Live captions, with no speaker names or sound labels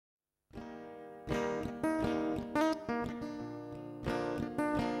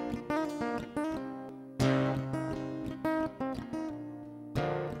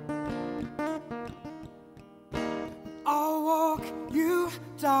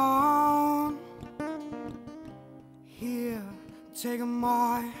down. Here, take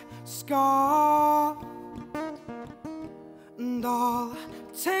my scarf, and I'll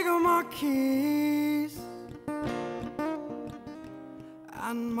take my keys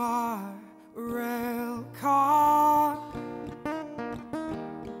and my rail car.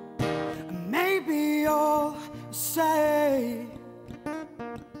 And maybe you'll say,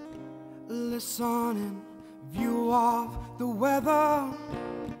 listen in view of the weather,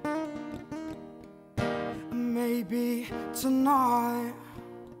 maybe tonight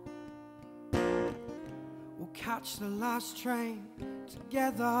we'll catch the last train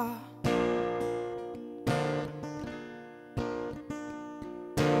together.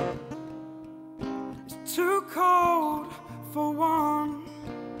 It's too cold for one,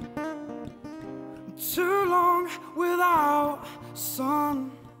 too long without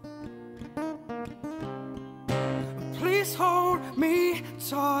sun. Please hold me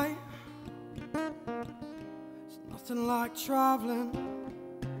tight. It's nothing like traveling.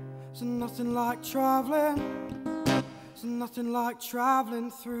 It's nothing like traveling. It's nothing like traveling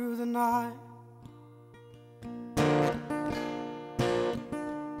through the night.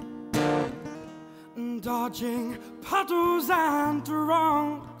 And dodging puddles and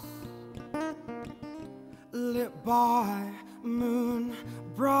drunks, lit by moon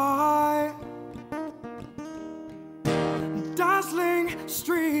bright, dazzling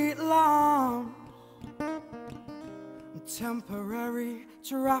street lamps, temporary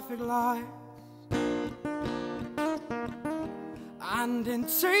traffic lights. And in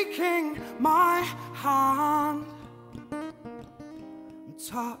taking my hand,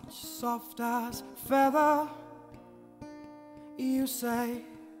 touch soft as feather, you say,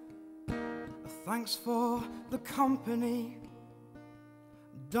 thanks for the company.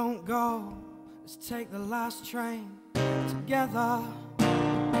 Don't go, let's take the last train together.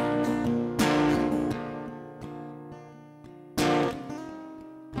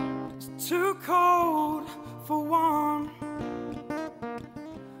 It's too cold for one,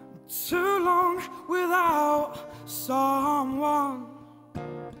 too long without someone.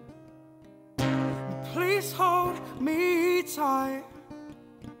 Please hold me tight.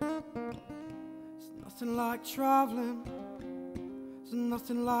 It's nothing like traveling. It's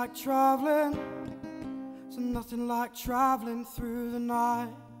nothing like traveling. It's nothing like traveling through the night.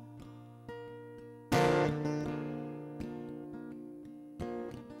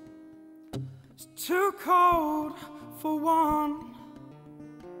 It's too cold for one,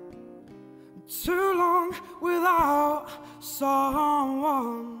 too long without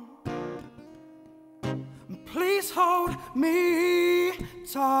someone. Please hold me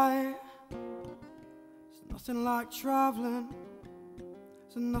tight. It's nothing like traveling.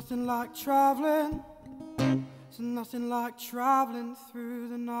 It's nothing like traveling. It's nothing like traveling through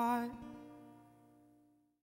the night.